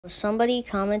Somebody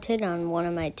commented on one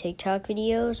of my TikTok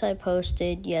videos I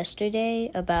posted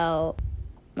yesterday about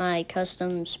my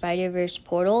custom Spider-Verse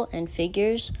portal and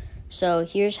figures. So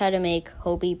here's how to make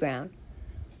Hobie Brown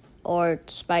or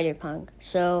Spider-Punk.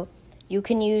 So you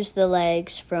can use the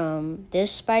legs from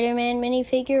this Spider-Man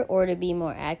minifigure, or to be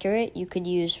more accurate, you could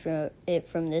use it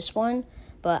from this one.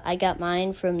 But I got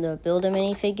mine from the Build-A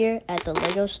minifigure at the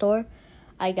Lego store.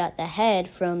 I got the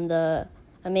head from the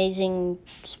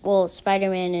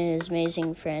Spider-Man and His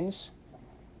Amazing Friends.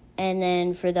 And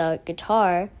then for the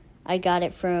guitar, I got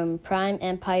it from Prime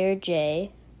Empire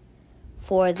J.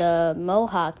 For the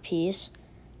Mohawk piece,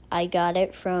 I got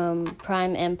it from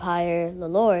Prime Empire the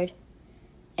Lord.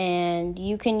 And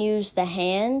you can use the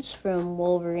hands from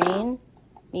Wolverine.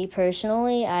 Me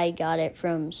personally, I got it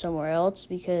from somewhere else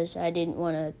because I didn't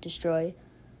want to destroy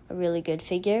a really good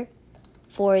figure.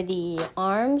 For the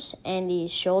arms and the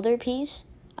shoulder piece,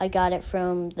 I got it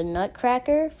from the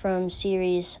Nutcracker from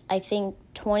series, I think,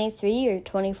 23 or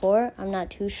 24. I'm not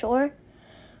too sure.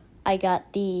 I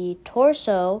got the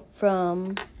torso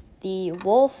from the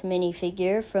Wolf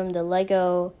minifigure from the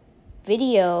Lego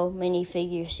video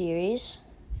minifigure series.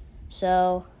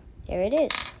 So, there it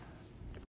is.